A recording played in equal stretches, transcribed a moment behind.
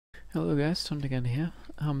Hello guys, TomDaGunner here.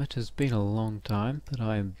 It has been a long time, but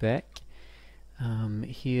I am back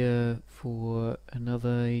here for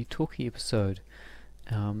another talkie episode.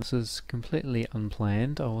 This is completely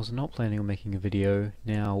unplanned. I was not planning on making a video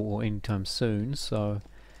now or anytime soon, so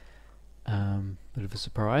bit of a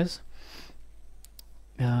surprise.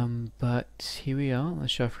 But here we are on the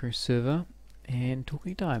Shafru server and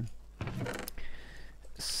talking time.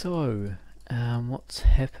 So, what's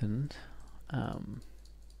happened?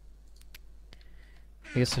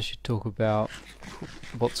 I guess I should talk about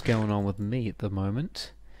what's going on with me at the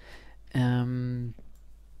moment. Actually,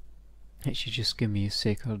 just give me a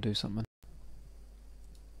sec, I'll do something.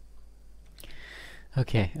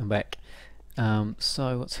 Okay, I'm back.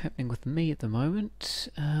 So what's happening with me at the moment?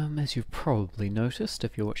 As you've probably noticed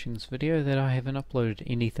if you're watching this video, that I haven't uploaded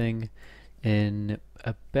anything in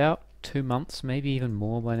about 2 months, maybe even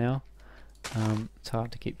more by now. It's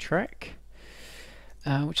hard to keep track.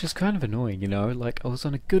 Which is kind of annoying, you know, like I was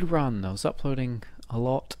on a good run, I was uploading a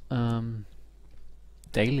lot,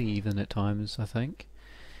 daily even at times, I think,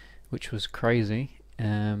 which was crazy,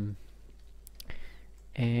 and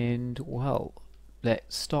well,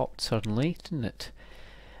 that stopped suddenly, didn't it?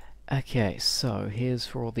 Okay, so here's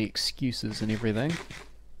for all the excuses and everything.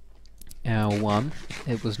 Hour 1,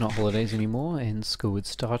 it was not holidays anymore and school had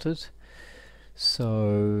started,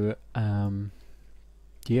 so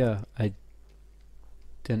yeah, I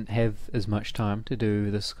didn't have as much time to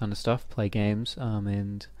do this kind of stuff, play games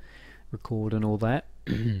and record and all that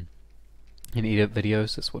and edit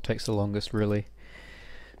videos. That's what takes the longest, really.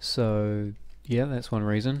 So yeah, that's one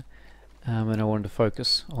reason, and I wanted to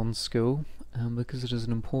focus on school because it is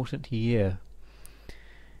an important year,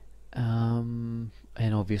 and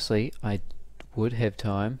obviously I would have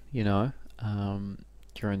time, you know,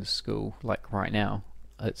 during the school, like right now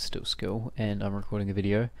it's still school and I'm recording a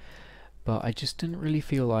video, but I just didn't really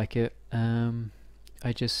feel like it.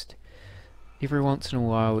 I just, every once in a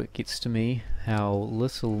while it gets to me how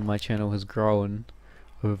little my channel has grown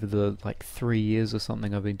over the like 3 years or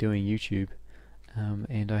something I've been doing YouTube,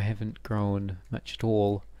 and I haven't grown much at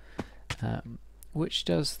all, which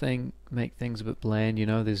does make things a bit bland, you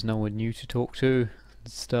know, there's no one new to talk to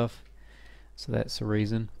and stuff, so that's the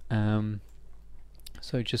reason.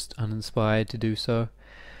 So just uninspired to do so.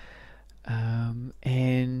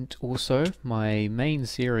 And also my main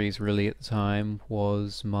series really at the time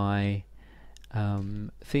was my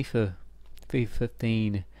FIFA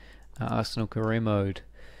 15 Arsenal career mode.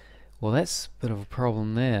 Well, that's a bit of a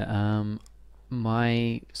problem there.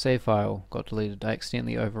 My save file got deleted. I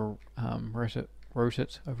accidentally overwrote it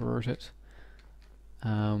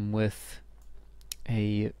with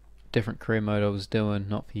a different career mode I was doing,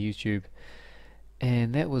 not for YouTube.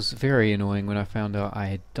 And that was very annoying when I found out I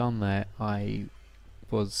had done that. I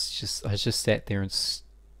just sat there and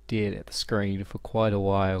stared at the screen for quite a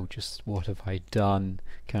while, just what have I done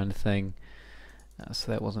kind of thing.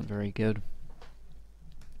 So that wasn't very good.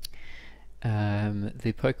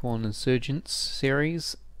 The Pokemon Insurgents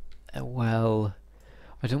series, well,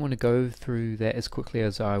 I don't want to go through that as quickly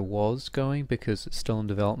as I was going because it's still in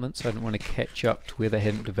development, so I don't want to catch up to where they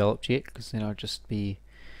hadn't developed yet, because then I'd just be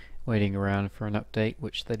waiting around for an update,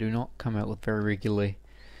 which they do not come out with very regularly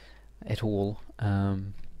at all.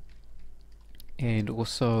 And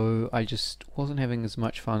also I just wasn't having as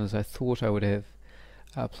much fun as I thought I would have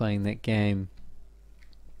playing that game,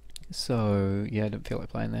 so yeah, I didn't feel like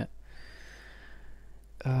playing that.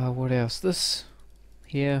 What else? This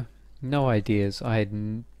here, no ideas. I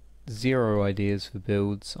had zero ideas for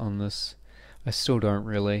builds on this. I still don't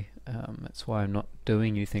really. That's why I'm not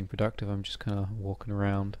doing anything productive. I'm just kind of walking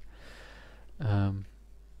around.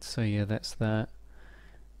 So yeah, that's that.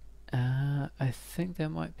 I think that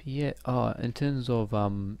might be it. Oh, in terms of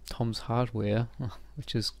Tom's Hardware,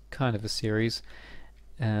 which is kind of a series,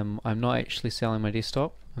 I'm not actually selling my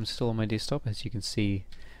desktop. I'm still on my desktop, as you can see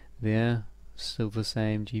there. Still the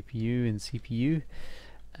same GPU and CPU.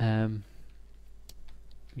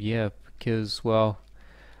 Yeah, because, well,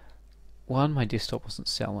 one, my desktop wasn't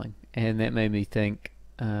selling, and that made me think,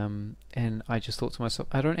 and I just thought to myself,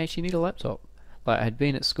 I don't actually need a laptop. Like, I'd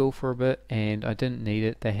been at school for a bit and I didn't need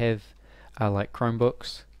it. They have like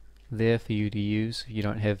Chromebooks there for you to use if you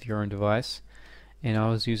don't have your own device, and I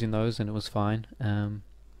was using those and it was fine. And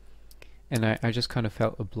I just kind of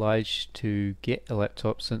felt obliged to get a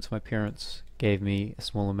laptop since my parents gave me a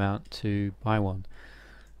small amount to buy one.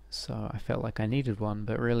 So I felt like I needed one,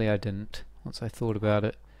 but really I didn't once I thought about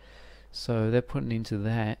it. So they're putting into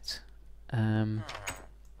that.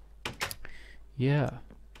 Yeah.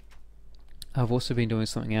 I've also been doing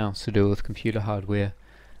something else to do with computer hardware.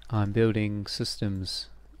 I'm building systems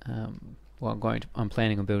well, I'm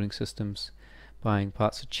planning on building systems, buying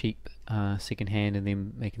parts of cheap second hand and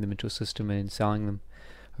then making them into a system and selling them,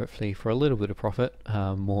 hopefully for a little bit of profit,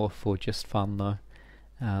 more for just fun though,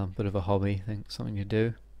 bit of a hobby, I think, something to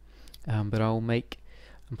do. But I'm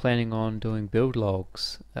planning on doing build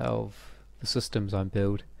logs of the systems I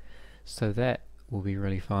build, so that will be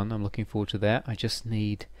really fun. I'm looking forward to that. I just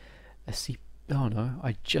need a oh no,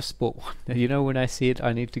 I just bought one. You know when I said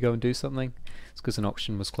I need to go and do something? It's because an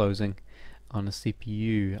auction was closing on a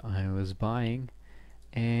CPU I was buying,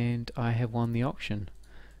 and I have won the auction.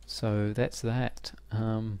 So that's that.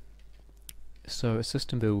 So a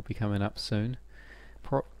system build will be coming up soon,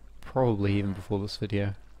 probably even before this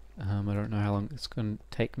video. I don't know how long it's going to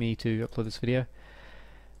take me to upload this video.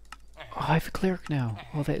 Oh, I have a cleric now.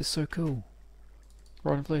 Oh, that is so cool.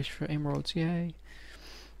 Rotten flesh for emeralds, yay.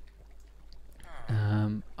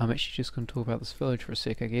 I'm actually just going to talk about this village for a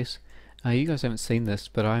sec, I guess. You guys haven't seen this,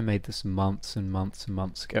 but I made this months and months and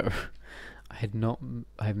months ago. I have not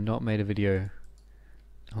made a video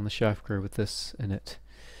on the Shaft Crew with this in it.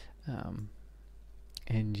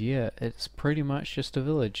 And yeah, it's pretty much just a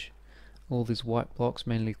village. All these white blocks,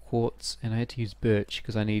 mainly quartz, and I had to use birch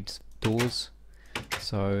because I need doors.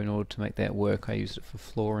 So in order to make that work, I used it for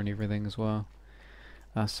floor and everything as well.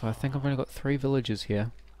 So I think I've only got 3 villages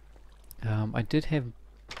here. I did have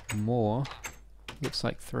more, looks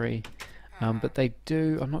like 3, but they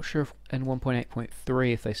do, I'm not sure if in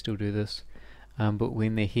 1.8.3 if they still do this, but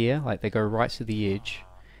when they're here, like they go right to the edge,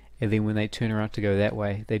 and then when they turn around to go that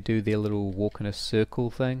way, they do their little walk in a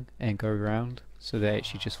circle thing and go around, so they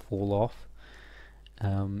actually just fall off,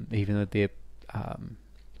 even though their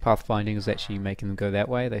pathfinding is actually making them go that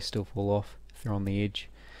way, they still fall off if they're on the edge.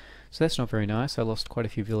 So that's not very nice. I lost quite a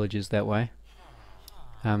few villages that way.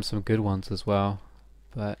 Some good ones as well,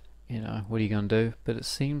 but you know, what are you going to do? But it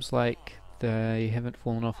seems like they haven't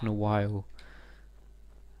fallen off in a while,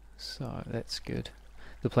 so that's good.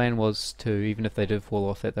 The plan was to, even if they did fall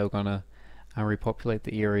off, that they were going to repopulate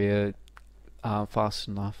the area fast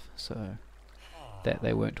enough so that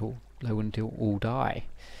they wouldn't all die.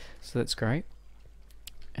 So that's great.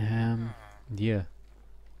 Yeah,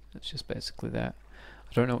 that's just basically that.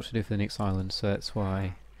 I don't know what to do for the next island, so that's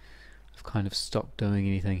why I've kind of stopped doing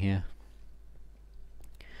anything here.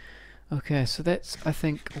 Okay, so that's, I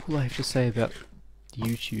think, all I have to say about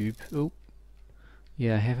YouTube. Oh,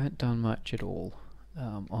 yeah, I haven't done much at all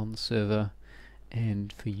on the server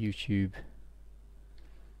and for YouTube.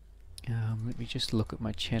 Let me just look at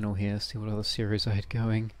my channel here, see what other series I had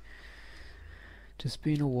going. Just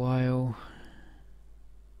been a while.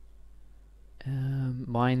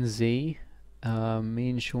 Mine Z. Me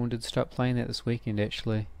and Sean did start playing that this weekend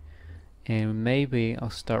actually, and maybe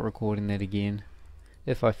I'll start recording that again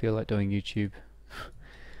if I feel like doing YouTube.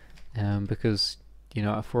 Because you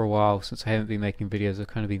know, for a while since I haven't been making videos, I've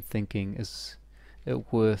kind of been thinking, is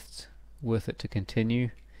it worth it to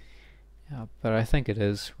continue? But I think it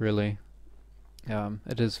is really.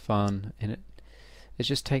 It is fun, and it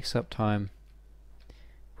just takes up time,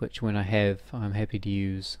 which when I have, I'm happy to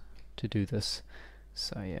use to do this.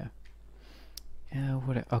 So yeah.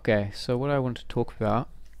 Okay, so what I want to talk about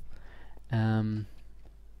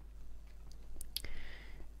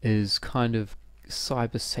is kind of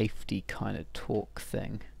cyber safety kind of talk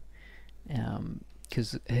thing,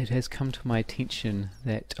 because it has come to my attention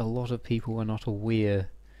that a lot of people are not aware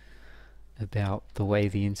about the way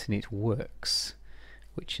the internet works,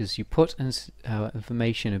 which is you put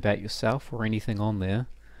information about yourself or anything on there,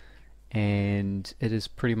 and it is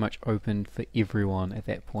pretty much open for everyone at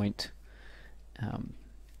that point.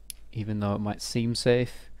 Even though it might seem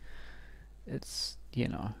safe, it's, you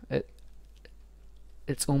know,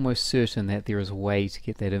 it's almost certain that there is a way to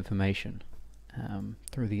get that information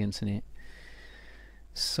through the internet.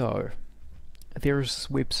 So there is this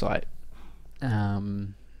website, I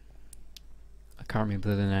can't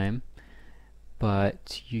remember the name,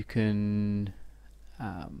 but you can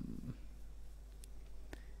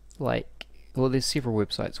well, there's several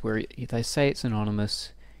websites where they say it's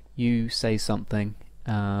anonymous. You say something,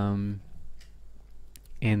 and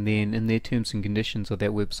then in their terms and conditions of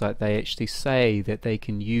that website they actually say that they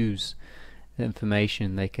can use the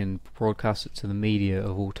information, they can broadcast it to the media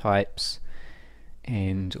of all types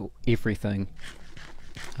and everything.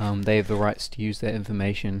 They have the rights to use that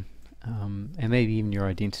information, and maybe even your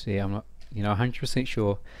identity. I'm not 100%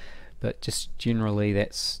 sure, but just generally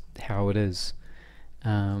that's how it is.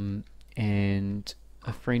 And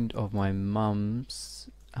a friend of my mum's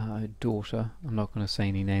daughter, I'm not going to say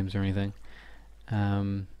any names or anything,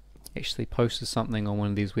 actually posted something on one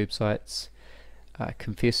of these websites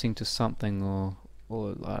confessing to something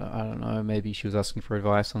or I don't know, maybe she was asking for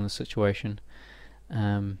advice on the situation.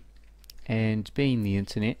 And being the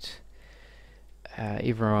internet,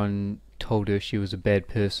 everyone told her she was a bad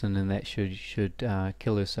person and that she should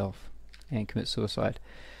kill herself and commit suicide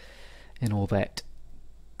and all that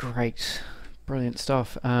great, brilliant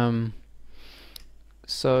stuff.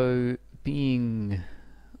 So being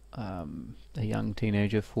a young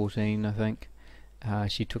teenager, 14 I think,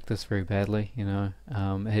 she took this very badly, you know.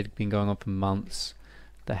 It had been going on for months,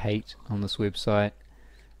 the hate on this website,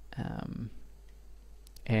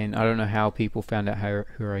 and I don't know how people found out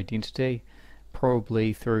her identity,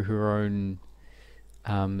 probably through her own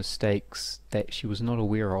mistakes that she was not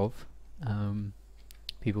aware of.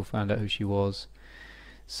 People found out who she was,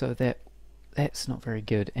 so that's not very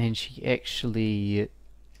good. And she actually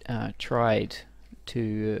tried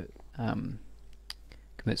to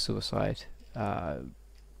commit suicide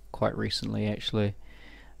quite recently, actually,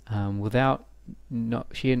 without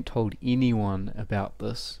she hadn't told anyone about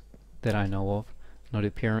this that I know of, not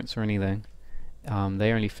her parents or anything.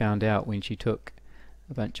 They only found out when she took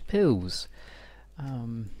a bunch of pills.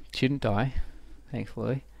 She didn't die,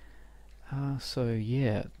 thankfully. So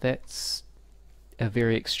yeah, that's a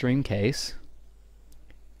very extreme case.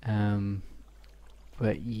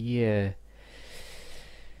 But yeah,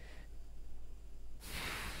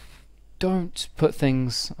 don't put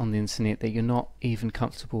things on the internet that you're not even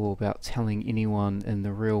comfortable about telling anyone in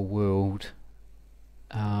the real world,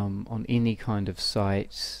 on any kind of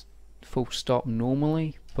site, full stop,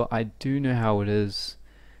 normally. But I do know how it is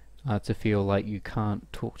to feel like you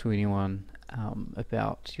can't talk to anyone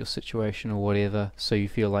about your situation or whatever, so you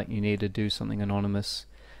feel like you need to do something anonymous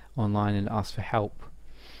online and ask for help.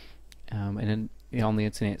 And on the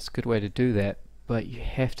internet it's a good way to do that, but you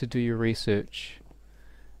have to do your research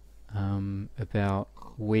about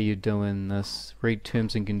where you're doing this. Read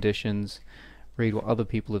terms and conditions, read what other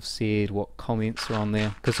people have said, what comments are on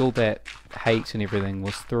there, because all that hate and everything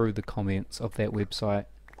was through the comments of that website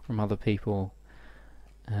from other people.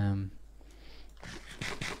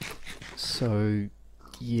 So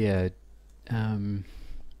yeah,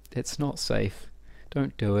 it's not safe.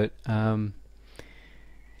 Don't do it.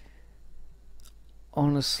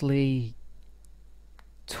 Honestly,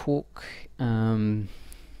 talk to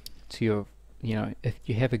your, if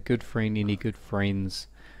you have a good friend, any good friends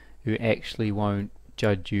who actually won't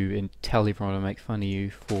judge you and tell everyone to make fun of you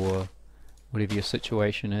for whatever your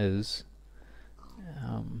situation is,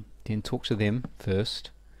 then talk to them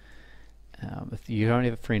first. If you don't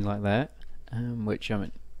have a friend like that, which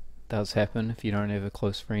does happen if you don't have a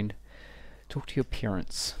close friend, talk to your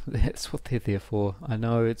parents. That's what they're there for. I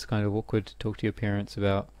know it's kind of awkward to talk to your parents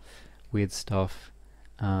about weird stuff,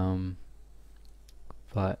 but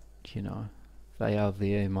they are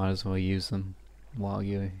there. You might as well use them while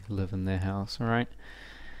you live in their house, alright?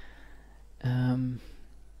 But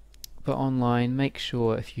online, make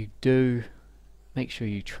sure if you do, make sure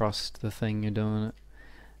you trust the thing you're doing it.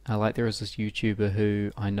 Like there is this YouTuber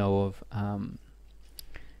who I know of,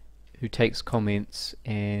 who takes comments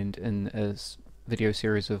and in a video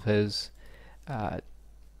series of his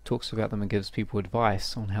talks about them and gives people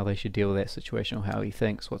advice on how they should deal with that situation, or how he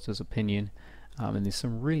thinks, what's his opinion. And there's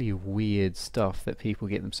some really weird stuff that people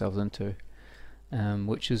get themselves into,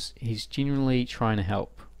 which is, he's genuinely trying to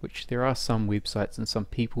help, which there are some websites and some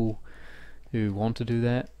people who want to do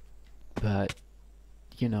that, but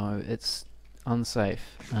it's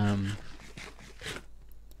unsafe.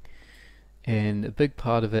 And a big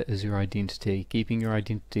part of it is your identity, keeping your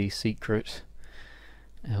identity secret,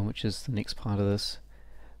 which is the next part of this.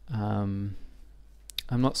 I'm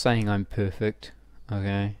not saying I'm perfect,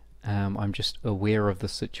 okay? I'm just aware of the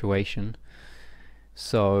situation.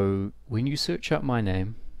 So when you search up my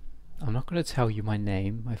name, I'm not going to tell you my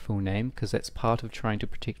name, my full name, because that's part of trying to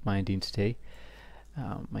protect my identity.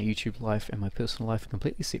 My YouTube life and my personal life are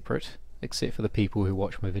completely separate, except for the people who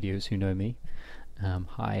watch my videos who know me.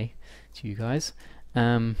 Hi to you guys.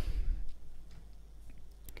 But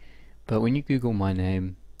when you Google my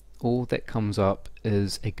name, all that comes up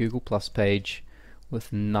is a Google Plus page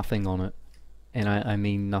with nothing on it. And I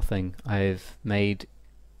mean nothing. I've made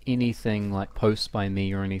anything like posts by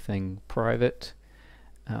me or anything private.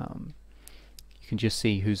 You can just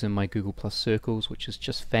see who's in my Google Plus circles, which is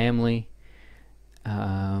just family.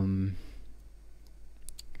 What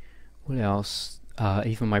else?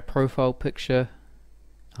 Even my profile picture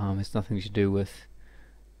has nothing to do with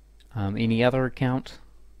any other account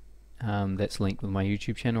that's linked with my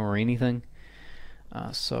YouTube channel or anything.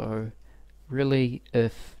 So really,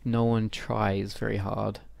 if no one tries very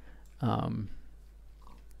hard,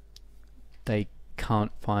 they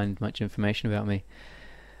can't find much information about me.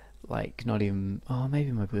 like not even, oh,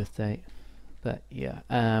 maybe my birthday, but yeah,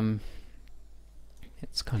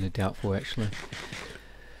 it's kind of doubtful actually.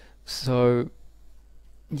 So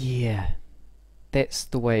yeah, that's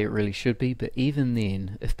the way it really should be, but even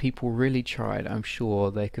then, if people really tried, I'm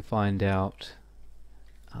sure they could find out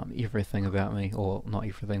everything about me, or not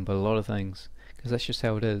everything, but a lot of things, because that's just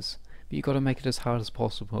how it is. But you got to make it as hard as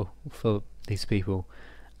possible for these people.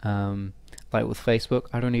 Like with Facebook,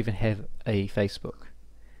 I don't even have a Facebook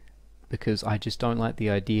because I just don't like the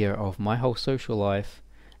idea of my whole social life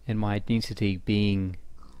and my identity being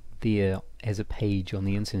there as a page on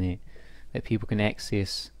the internet that people can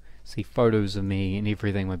access, see photos of me and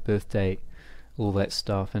everything, my birth date, all that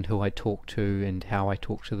stuff, and who I talk to and how I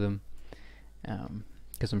talk to them.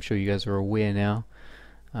 Because I'm sure you guys are aware now,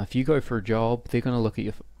 if you go for a job, they're going to look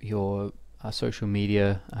at your social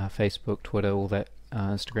media, Facebook, Twitter, all that,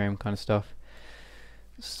 Instagram kind of stuff.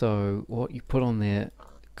 So what you put on there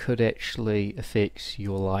could actually affect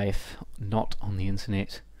your life, not on the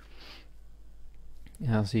internet.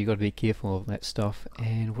 So you got to be careful of that stuff.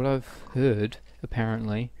 And what I've heard,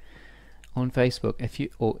 apparently, on Facebook, if you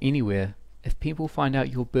or anywhere, if people find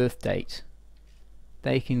out your birth date,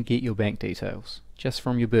 they can get your bank details just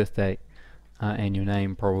from your birth date and your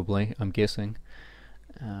name, probably. I'm guessing,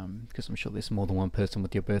 because I'm sure there's more than one person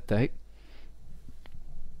with your birth date.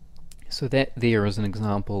 So that there is an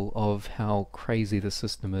example of how crazy the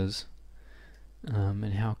system is,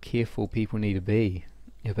 and how careful people need to be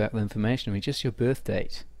about the information. I mean, just your birth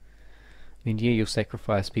date. I mean, yeah, you'll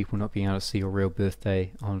sacrifice people not being able to see your real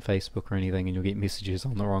birthday on Facebook or anything, and you'll get messages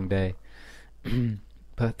on the wrong day.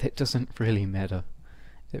 But that doesn't really matter.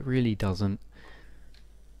 It really doesn't.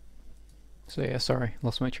 So yeah, sorry,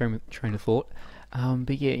 lost my train of thought.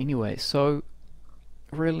 But yeah, anyway, so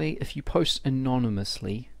really, if you post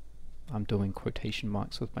anonymously, I'm doing quotation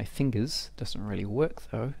marks with my fingers, doesn't really work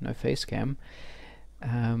though, no face cam.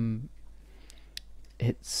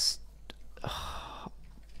 It's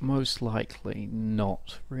most likely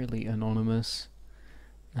not really anonymous.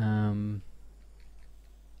 So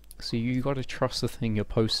you got to trust the thing you're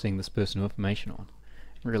posting this personal information on,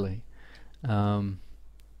 really. And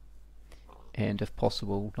if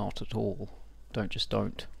possible, not at all. Don't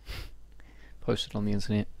post it on the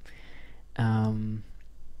internet.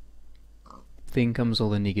 Then comes all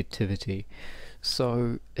the negativity.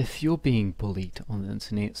 So if you're being bullied on the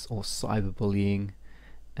internet or cyberbullying,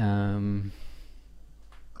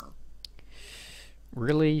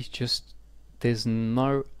 really just there's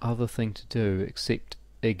no other thing to do except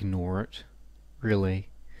ignore it, really.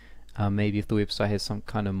 Maybe if the website has some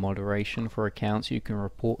kind of moderation for accounts, you can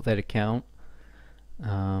report that account,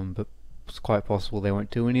 but it's quite possible they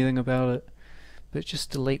won't do anything about it. But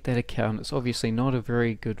just delete that account. It's obviously not a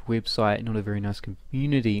very good website, not a very nice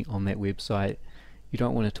community on that website. You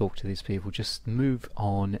don't want to talk to these people. Just move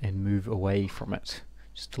on and move away from it.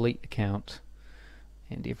 Just delete the account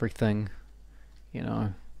and everything, you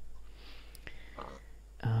know.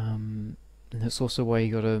 And that's also why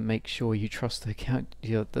you got to make sure you trust the account,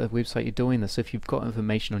 the website you're doing this. If you've got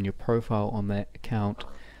information on your profile on that account,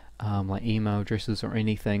 like email addresses or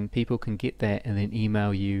anything, people can get that and then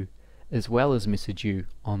email you as well as message you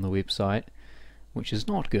on the website, which is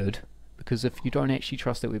not good, because if you don't actually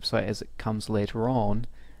trust that website as it comes later on,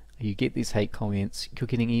 you get these hate comments, you're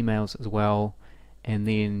getting emails as well, and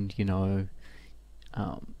then, you know,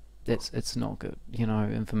 it's not good. You know,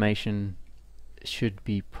 information should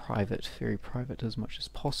be private, very private as much as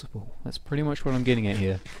possible. That's pretty much what I'm getting at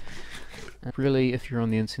here. Really, if you're on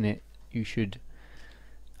the internet, you should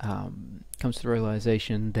come to the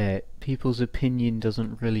realization that people's opinion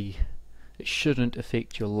doesn't really, it shouldn't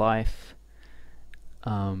affect your life.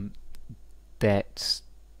 That,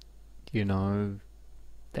 you know,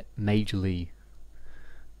 that majorly,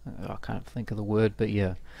 I can't think of the word, but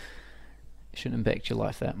yeah, it shouldn't impact your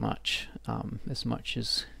life that much, as much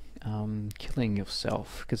as killing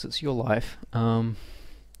yourself, because it's your life.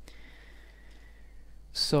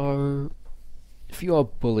 So if you are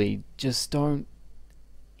bullied, just don't,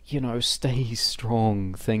 you know, stay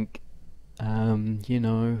strong, think, you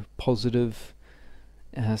know, positive.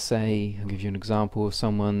 Say, I'll give you an example. If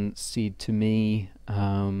someone said to me,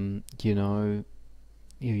 you know,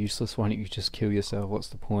 you're useless, why don't you just kill yourself, what's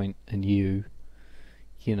the point, and you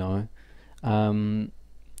know,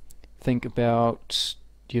 think about,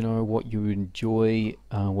 you know, what you enjoy,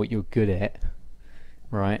 what you're good at,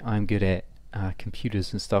 right? I'm good at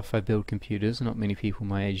computers and stuff. I build computers. Not many people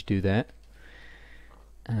my age do that,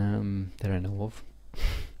 that I know of.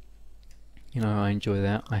 You know, I enjoy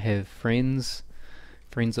that. I have friends.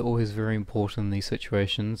 Friends are always very important in these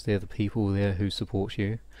situations. They're the people there who support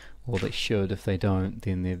you, or they should. If they don't,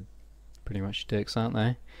 then they're pretty much dicks, aren't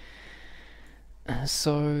they?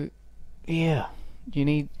 So yeah, you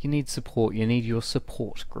need support. You need your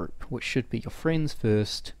support group, which should be your friends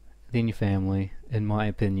first, then your family, in my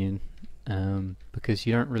opinion, because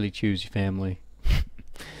you don't really choose your family.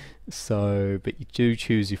 So, but you do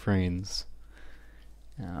choose your friends.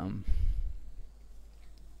 If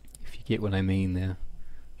you get what I mean there.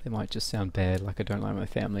 They might just sound bad, like I don't like my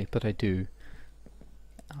family, but I do.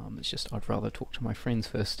 It's just I'd rather talk to my friends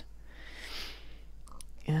first.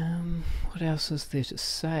 What else is there to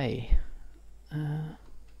say?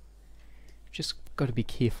 Just got to be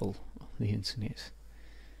careful on the internet,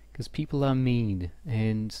 because people are mean,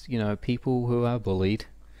 and you know, people who are bullied,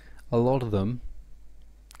 a lot of them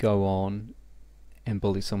go on and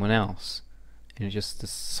bully someone else, and just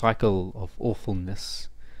this cycle of awfulness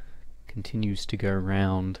continues to go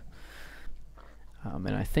around.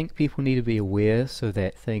 And I think people need to be aware so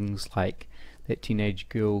that things like that teenage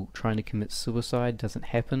girl trying to commit suicide doesn't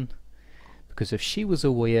happen, because if she was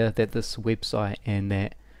aware that this website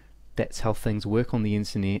and that's how things work on the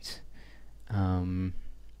internet,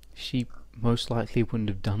 she most likely wouldn't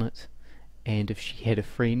have done it. And if she had a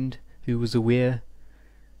friend who was aware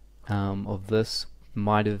of this,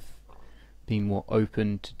 might have been more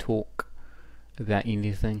open to talk about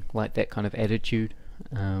anything like that kind of attitude.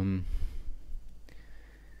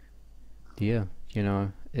 Yeah, you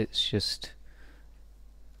know, it's just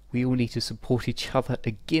we all need to support each other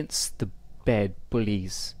against the bad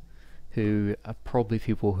bullies who are probably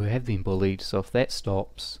people who have been bullied. So if that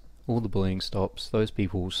stops, all the bullying stops, those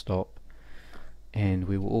people will stop, and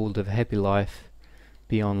we will all live a happy life,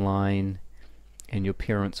 be online, and your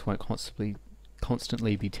parents won't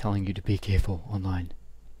constantly be telling you to be careful online,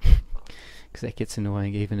 because that gets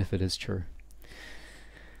annoying even if it is true.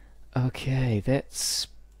 Okay, that's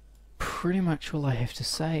pretty much all I have to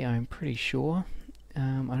say, I'm pretty sure. I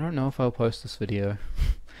don't know if I'll post this video.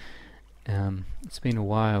 It's been a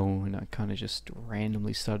while and I kind of just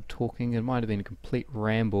randomly started talking. It might have been a complete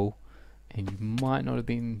ramble and you might not have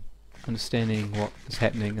been understanding what was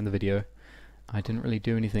happening in the video. I didn't really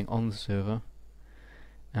do anything on the server.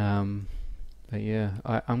 But yeah,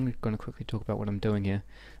 I'm going to quickly talk about what I'm doing here.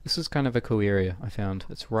 This is kind of a cool area I found.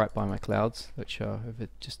 It's right by my clouds, which are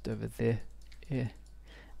just over there. Yeah.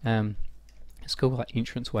 It's cool, like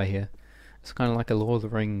entranceway here. It's kind of like a Lord of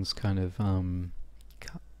the Rings kind of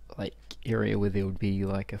like area where there would be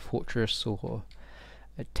like a fortress or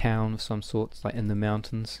a town of some sorts, like in the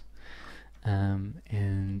mountains.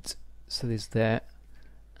 And so there's that.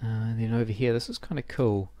 And then over here, this is kind of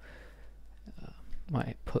cool.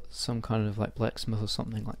 Might put some kind of like blacksmith or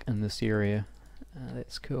something like in this area.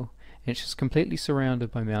 That's cool. And it's just completely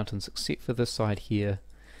surrounded by mountains except for this side here,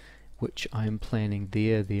 which I'm planning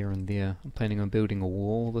there, and there. I'm planning on building a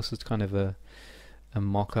wall. This is kind of a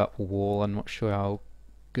mock-up wall. I'm not sure how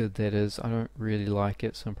good that is. I don't really like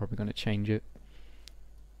it, so I'm probably going to change it.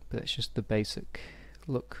 But that's just the basic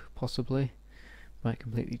look, possibly. Might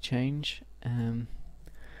completely change.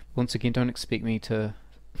 Once again, don't expect me to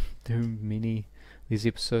do many of these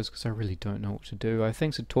episodes because I really don't know what to do. I have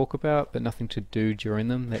things to talk about, but nothing to do during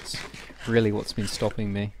them. That's really what's been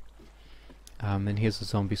stopping me. And here's a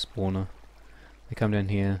zombie spawner. They come down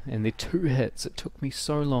here, and they're 2 hits. It took me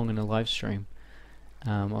so long in a live stream.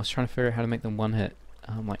 I was trying to figure out how to make them 1 hit,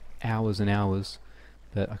 like hours and hours,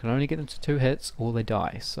 but I can only get them to 2 hits or they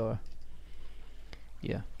die. So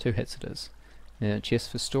yeah, 2 hits it is.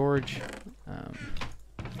 Chest for storage.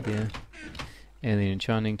 Yeah, and the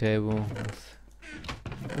enchanting table.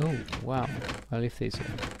 Oh wow, I left these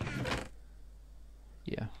here.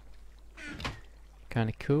 Yeah.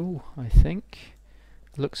 Kinda cool, I think.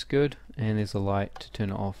 Looks good, and there's a light to turn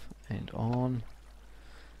it off and on.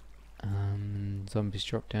 Zombies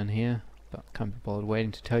drop down here, but can't be bothered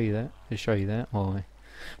waiting to tell you that, to show you that. Well, I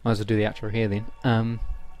might as well do the outro here then.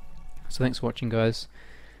 So thanks for watching, guys.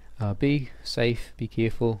 Be safe, be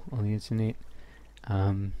careful on the internet.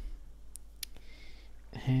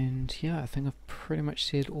 And yeah, I think I've pretty much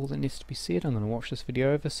said all that needs to be said. I'm going to watch this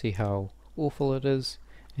video over, see how awful it is,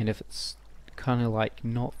 and if it's kind of like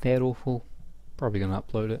not that awful, probably going to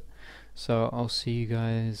upload it. So I'll see you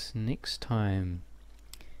guys next time.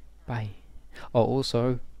 Bye. Oh,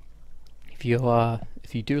 also, if you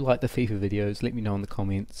do like the FIFA videos, let me know in the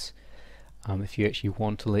comments. If you actually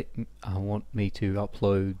want to want me to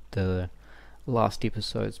upload the last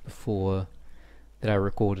episodes before that I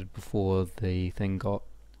recorded before the thing got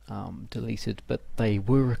deleted, but they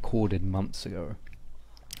were recorded months ago,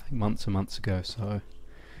 like months and months ago. So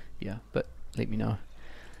yeah, but let me know.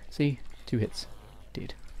 See, 2 hits,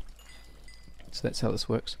 dead. So that's how this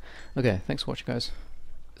works. Okay, thanks for watching, guys.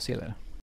 See you later.